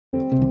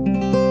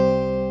When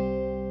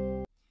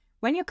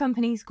your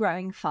company's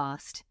growing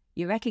fast,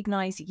 you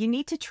recognize you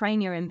need to train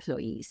your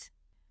employees.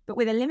 But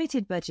with a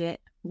limited budget,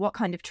 what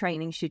kind of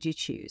training should you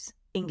choose?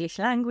 English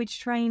language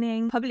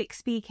training, public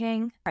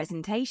speaking,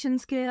 presentation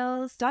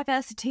skills,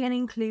 diversity and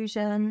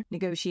inclusion,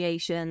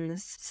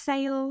 negotiations,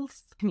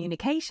 sales,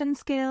 communication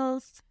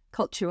skills,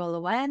 cultural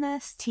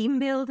awareness, team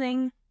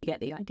building. You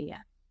get the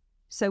idea.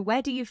 So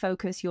where do you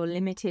focus your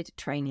limited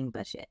training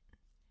budget?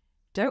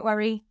 Don't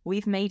worry,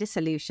 we've made a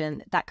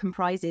solution that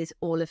comprises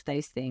all of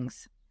those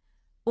things,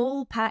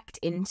 all packed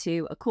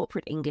into a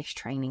corporate English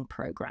training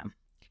program.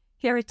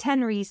 Here are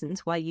 10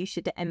 reasons why you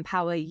should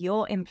empower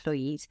your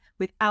employees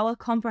with our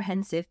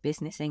comprehensive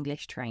business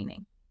English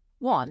training.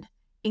 1.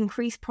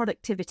 Increase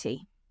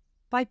productivity.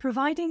 By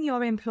providing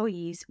your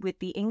employees with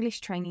the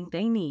English training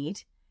they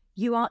need,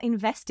 you are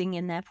investing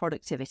in their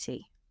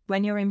productivity.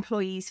 When your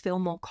employees feel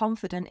more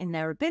confident in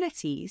their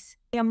abilities,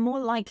 they are more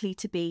likely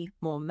to be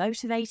more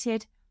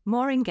motivated,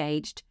 more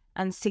engaged,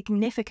 and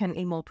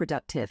significantly more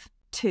productive.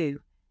 2.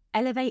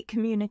 Elevate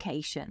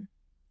communication.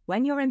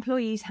 When your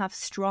employees have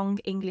strong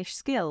English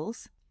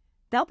skills,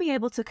 they'll be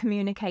able to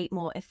communicate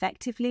more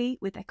effectively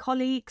with their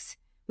colleagues,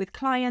 with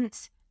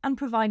clients, and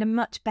provide a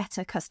much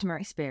better customer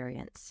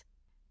experience.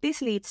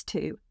 This leads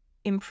to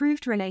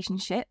improved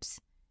relationships,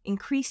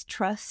 increased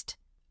trust,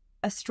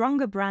 a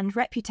stronger brand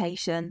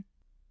reputation,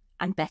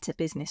 and better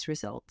business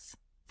results.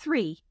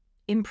 3.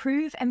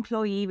 Improve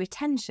employee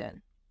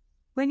retention.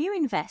 When you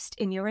invest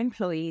in your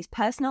employees'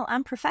 personal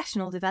and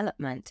professional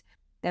development,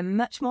 they're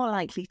much more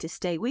likely to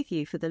stay with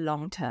you for the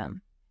long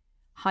term.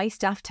 High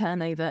staff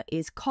turnover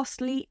is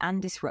costly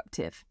and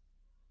disruptive.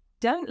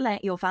 Don't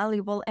let your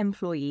valuable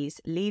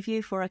employees leave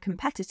you for a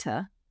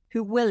competitor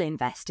who will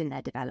invest in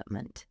their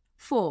development.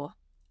 4.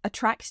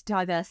 Attract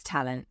diverse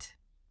talent.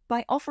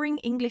 By offering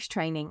English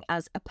training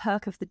as a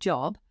perk of the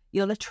job,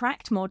 you'll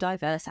attract more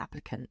diverse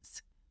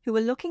applicants who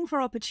are looking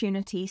for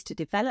opportunities to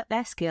develop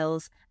their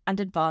skills and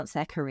advance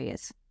their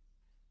careers.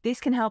 This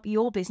can help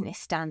your business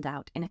stand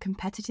out in a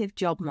competitive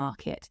job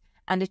market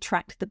and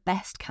attract the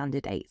best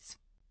candidates.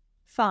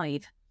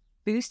 5.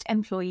 Boost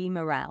employee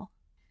morale.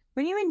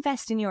 When you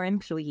invest in your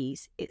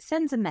employees, it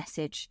sends a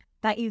message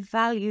that you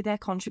value their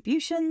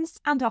contributions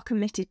and are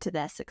committed to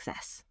their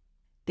success.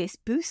 This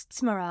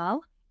boosts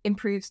morale,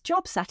 improves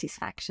job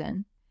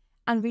satisfaction,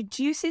 and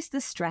reduces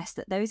the stress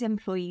that those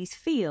employees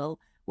feel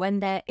when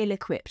they're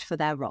ill-equipped for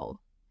their role.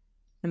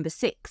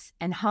 6.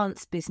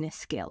 Enhance business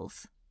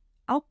skills.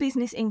 Our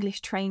business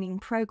English training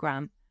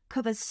program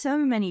covers so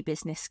many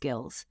business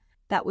skills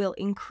that will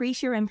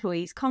increase your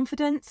employees'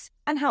 confidence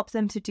and help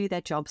them to do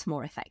their jobs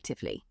more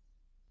effectively.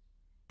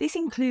 This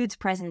includes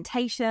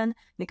presentation,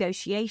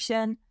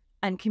 negotiation,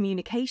 and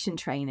communication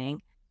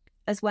training,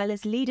 as well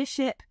as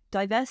leadership,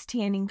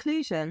 diversity and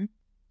inclusion,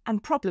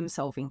 and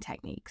problem-solving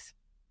techniques.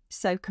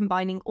 So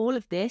combining all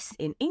of this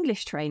in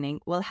English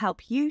training will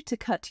help you to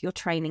cut your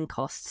training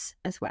costs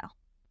as well.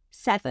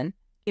 7.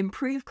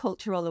 Improve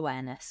cultural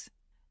awareness.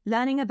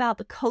 Learning about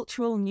the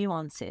cultural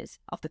nuances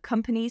of the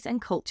companies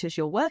and cultures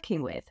you're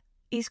working with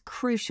is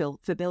crucial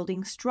for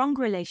building strong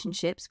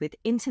relationships with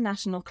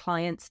international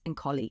clients and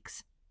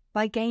colleagues.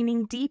 By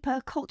gaining deeper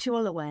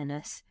cultural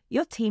awareness,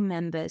 your team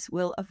members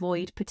will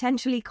avoid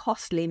potentially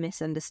costly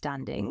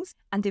misunderstandings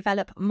and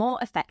develop more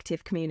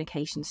effective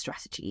communication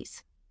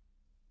strategies.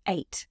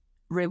 8.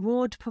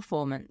 Reward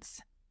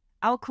performance.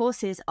 Our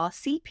courses are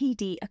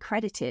CPD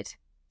accredited.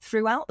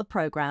 Throughout the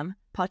program,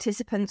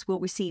 participants will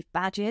receive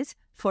badges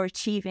for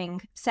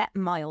achieving set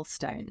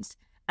milestones,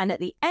 and at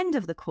the end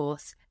of the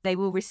course, they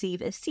will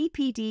receive a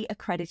CPD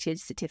accredited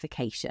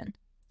certification.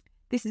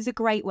 This is a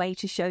great way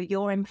to show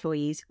your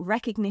employees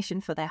recognition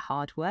for their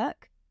hard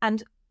work,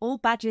 and all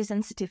badges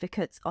and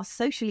certificates are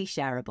socially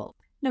shareable.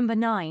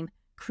 9.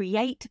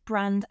 Create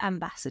brand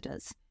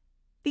ambassadors.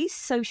 These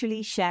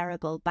socially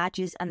shareable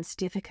badges and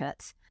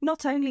certificates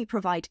not only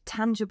provide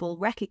tangible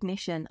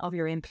recognition of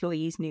your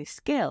employees' new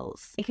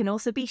skills, it can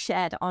also be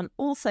shared on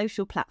all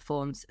social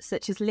platforms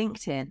such as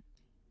LinkedIn,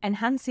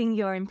 enhancing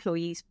your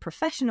employees'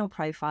 professional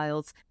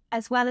profiles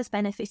as well as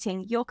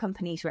benefiting your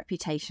company's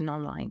reputation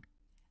online.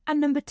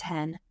 And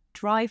 10,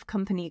 drive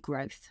company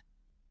growth.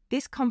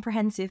 This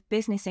comprehensive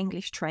business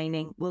English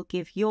training will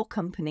give your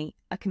company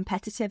a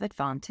competitive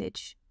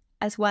advantage,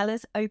 as well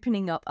as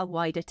opening up a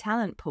wider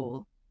talent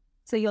pool.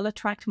 So you'll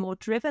attract more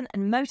driven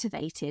and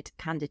motivated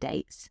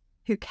candidates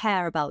who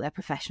care about their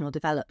professional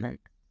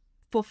development.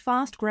 For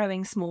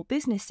fast-growing small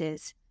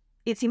businesses,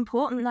 it's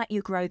important that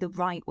you grow the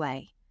right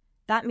way.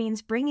 That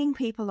means bringing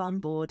people on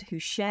board who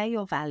share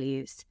your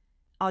values,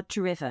 are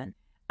driven,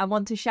 and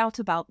want to shout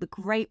about the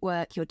great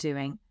work you're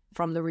doing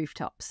from the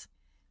rooftops.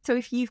 So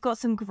if you've got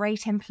some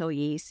great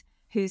employees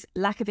whose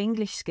lack of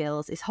English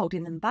skills is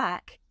holding them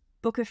back,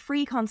 book a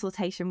free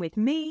consultation with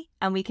me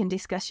and we can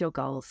discuss your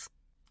goals.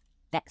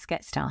 Let's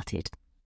get started.